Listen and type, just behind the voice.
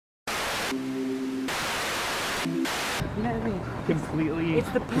You know what I mean? Completely. It's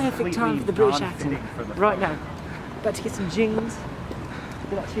the perfect time for the British accent. Right now. About to get some jeans.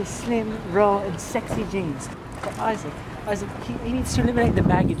 They're about to be slim, raw, and sexy jeans. But Isaac, he needs to eliminate the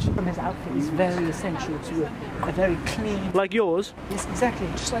baggage from his outfit. It's very essential to a very clean. Like yours? Yes, exactly,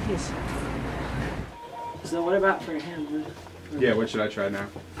 just like his. So what about for him? Yeah, what should I try now?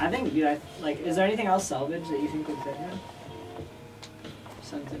 I think, dude, like, is there anything else salvage that you think would fit him?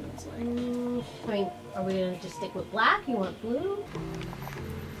 Something that's like... I mean, are we gonna just stick with black? You want blue?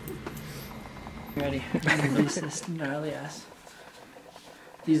 Ready? This gnarly ass.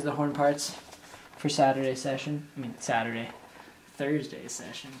 These are the horn parts for Saturday session. I mean, Thursday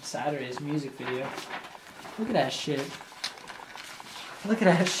session. Saturday's music video. Look at that shit. Look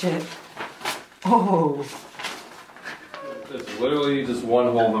at that shit. Oh! There's literally just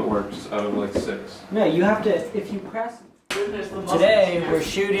one hole that works out of like 6. No, you have to, if you press... Today, we're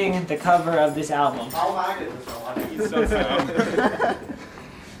shooting the cover of this album. He's so sad.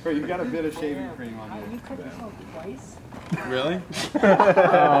 Wait, you got a bit of shaving cream on there. You cut yourself twice? Really?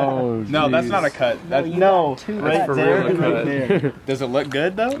 Oh, no, that's not a cut. That's no, right for real a cut. Does it look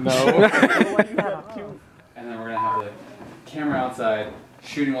good though? No. And then we're gonna have the camera outside,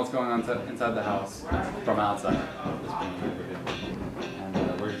 shooting what's going on inside the house from outside.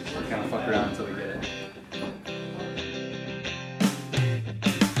 And we're just gonna fuck around until we get it.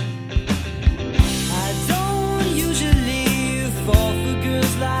 I don't usually fall for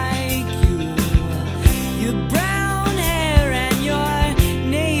girls like you. Your brown hair and your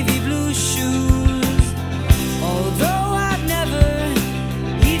navy blue shoes. Although I've never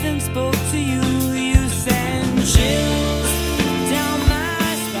even spoke to you, you send chills down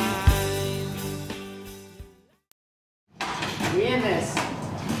my spine. We in this.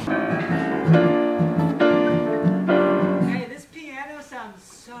 Hey, this piano sounds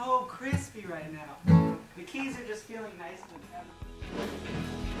so crispy right now. The keys are just feeling nice to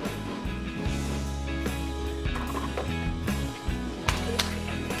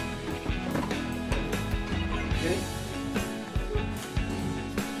Good?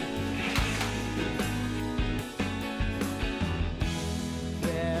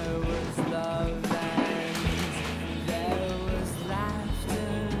 There was love and there was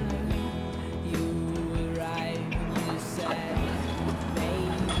laughter. You were right when you said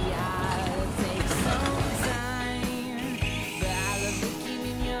maybe I'll take some time. But I love looking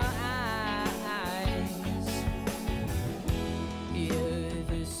in your eyes. You're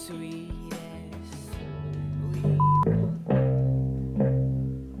the sweetest.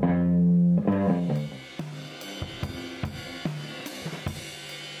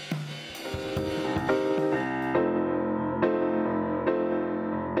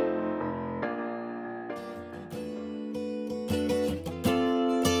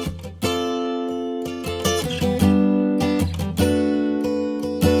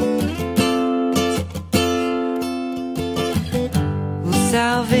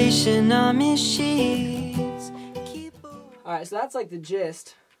 Salvation on me sheets. Alright, so that's like the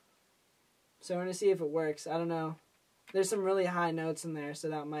gist. So we're gonna see if it works. I don't know. There's some really high notes in there, so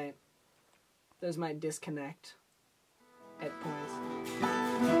those might disconnect at points.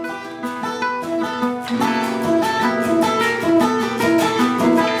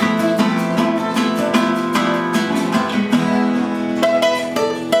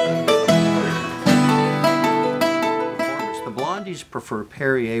 The Blondies prefer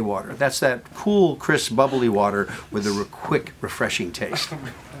Perrier water. That's that cool, crisp, bubbly water with a quick, refreshing taste.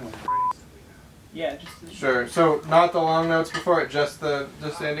 Yeah, just... Sure. So not the long notes before it, just the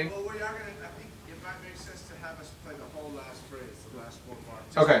ending. Well, we are gonna. I think it might make sense to have us play the whole last phrase, the last 4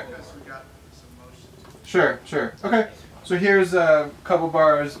 bars. Okay. Because we got some motion. Sure. Sure. Okay. So here's a couple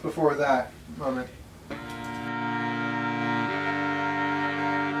bars before that moment.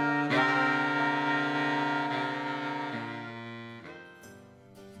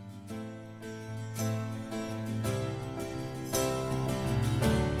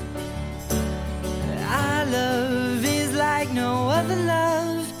 Our love is like no other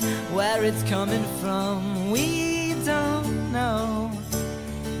love. Where it's coming from, we don't know.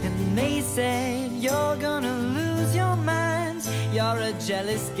 And they said you're gonna lose your mind. You're a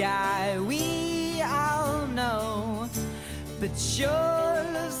jealous guy, we all know. But your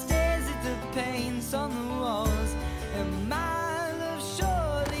love stares at the paints on the walls, and my love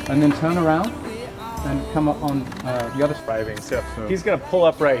surely. And then turn around and come up on the other side. So he's gonna pull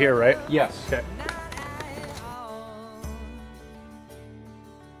up right here, right? Yes. Okay.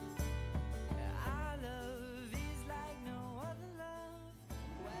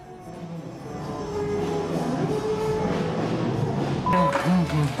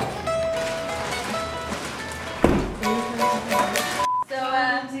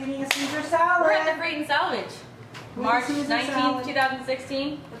 March 19th,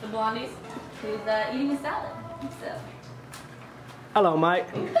 2016, with the Blondies, who's eating a salad. So. Hello, mate.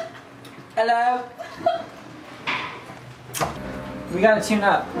 Hello. We gotta tune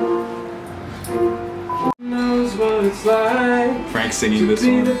up. Knows what it's like. Frank's singing this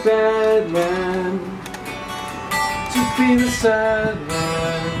one. To be the bad man. To be the sad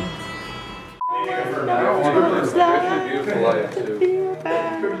man. Beautiful life too.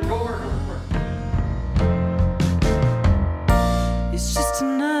 It's just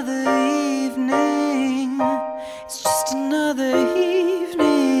another evening. It's just another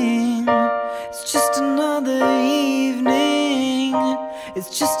evening. It's just another evening.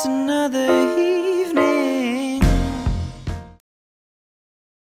 It's just another evening.